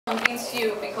convince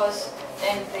you because,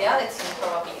 and the other thing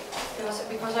probably,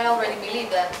 because I already believe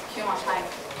that humankind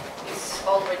is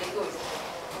already good.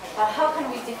 But how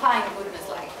can we define goodness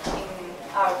like in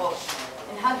our world?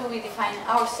 And how do we define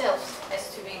ourselves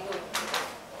as to be good?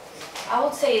 I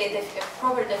would say a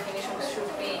proper definition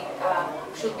should be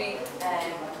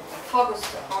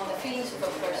focused on the feelings of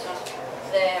a person,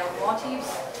 their motives,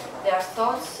 their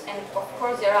thoughts, and of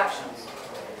course their actions.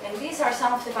 And these are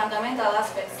some of the fundamental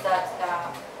aspects that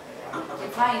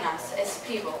define us as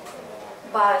people.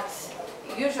 But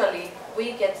usually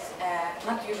we get,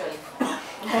 not usually,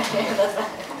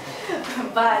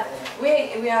 but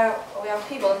we are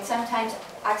people, and sometimes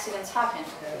accidents happen.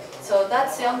 So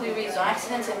that's the only reason,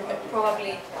 accidents and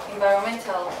probably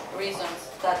environmental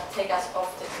reasons that take us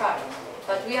off the track.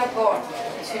 But we are born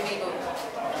to be good.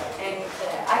 And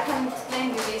I can explain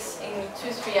you this in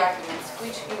 2-3 arguments,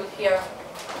 which you will hear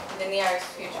in the nearest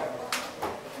future.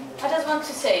 I just want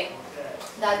to say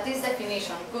that this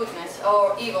definition, goodness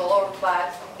or evil or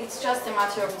bad, it's just a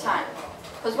matter of time.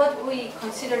 Because what we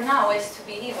consider now as to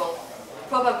be evil,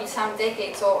 probably some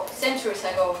decades or centuries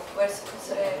ago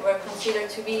were considered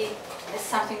to be as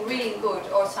something really good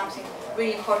or something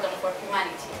really important for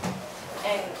humanity.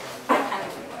 And I can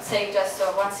say just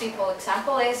one simple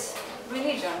example is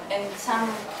religion and some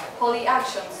holy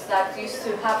actions that used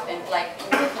to happen like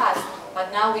in the past,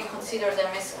 but now we consider them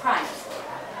as crimes.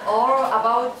 Or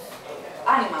about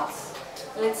animals.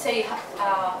 Let's say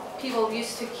people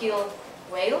used to kill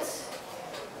whales,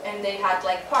 and they had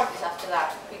like parties after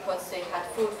that because they had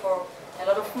food for a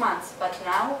lot of months. But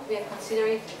now we consider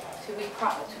it to be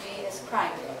as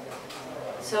crime.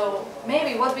 So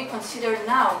maybe what we consider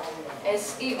now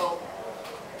as evil,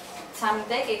 some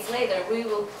decades later we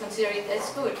will consider it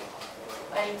as good,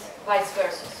 and vice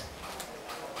versa.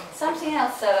 Something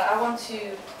else that I want to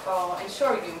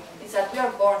ensure you is that we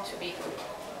are born to be good,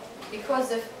 because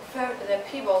the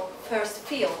people first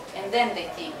feel and then they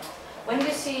think. When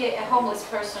you see a homeless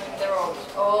person in the road,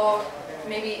 or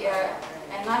maybe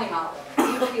an animal,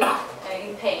 you feel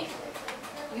in pain.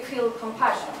 You feel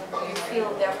compassion, you feel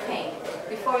their pain,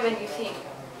 before even you think.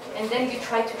 And then you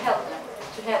try to help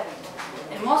them,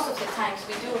 And most of the times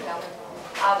we do help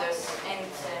others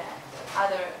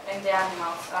and the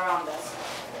animals around us.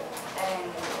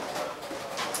 And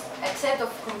except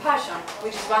of compassion,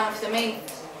 which is one of the main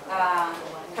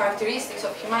characteristics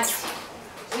of humanity,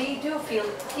 we do feel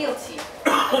guilty,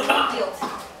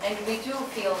 and we do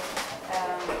feel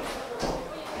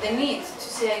the need to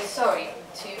say sorry,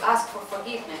 to ask for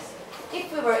forgiveness.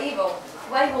 If we were evil,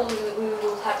 why would we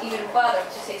have even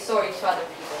bothered to say sorry to other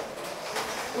people?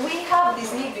 We have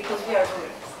this need because we are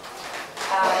good.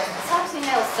 Something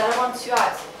else that I want to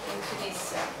add into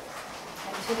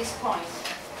this point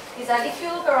is that if you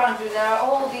look around you, there are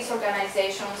all these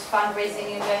organizations,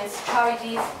 fundraising events,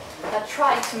 charities that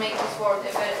try to make this world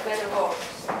a better world,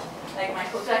 like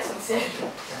Michael Jackson said.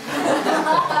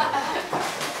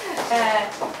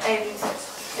 And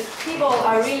people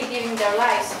are really giving their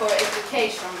lives for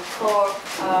education, for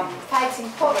fighting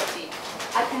poverty.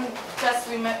 I can just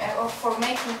remember, or for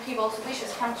making people's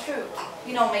wishes come true.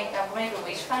 You know,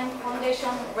 Make-A-Wish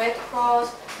Foundation, Red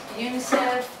Cross,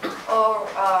 UNICEF, or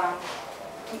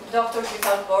Doctors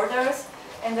Without Borders.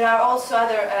 And there are also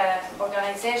other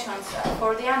organizations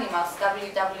for the animals,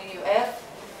 WWF,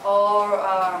 or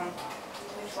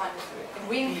which one?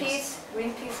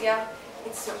 Greenpeace, yeah.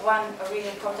 It's a really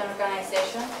important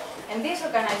organization. And these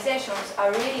organizations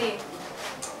are really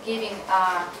giving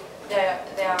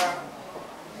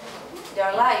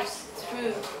their lives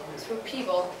through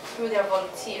people, through their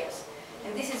volunteers.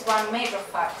 And this is one major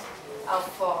fact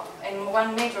and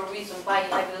one major reason why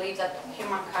I believe that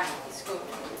humankind is good.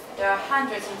 There are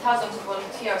hundreds and thousands of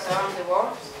volunteers around the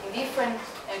world in different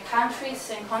countries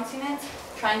and continents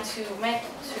trying to make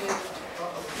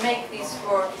this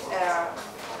world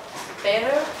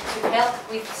better, to help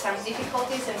with some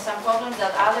difficulties and some problems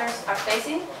that others are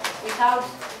facing without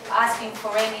asking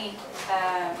for any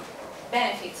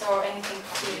benefits or anything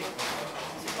to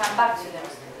come back to them.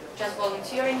 Just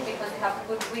volunteering because they have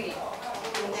goodwill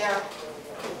in their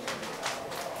good.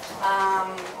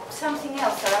 Something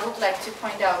else that I would like to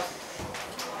point out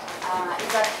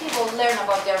is that people learn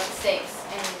about their mistakes,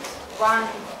 and one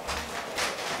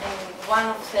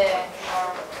of the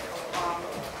how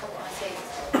can I say this?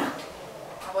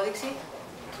 What is it?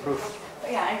 Proof.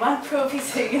 Yeah, and one proof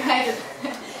is the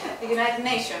United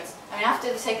Nations. I mean,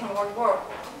 after the Second World War,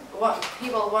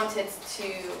 people wanted to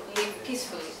live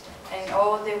peacefully,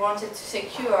 or they wanted to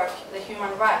secure the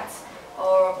human rights,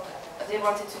 or they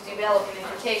wanted to develop in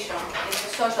education, into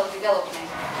social development.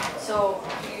 So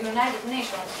the United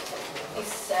Nations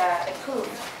is a proof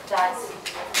that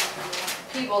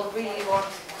people really want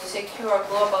to secure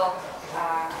global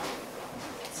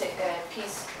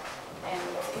peace, and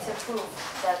it's a proof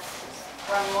that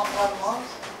one more,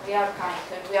 we are kind,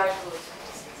 we are good.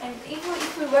 And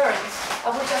if we weren't, I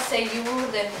would just say you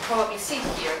wouldn't probably sit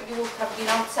here. You would have been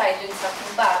outside doing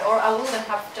something bad, or I wouldn't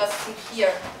have just sit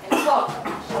here and talk.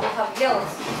 I would have yelled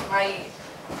to my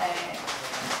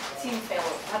team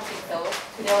fellow,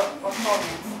 to their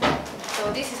opponents.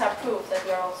 So this is a proof that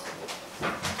we are also good.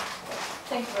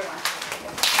 Thank you very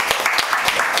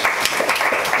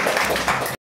much.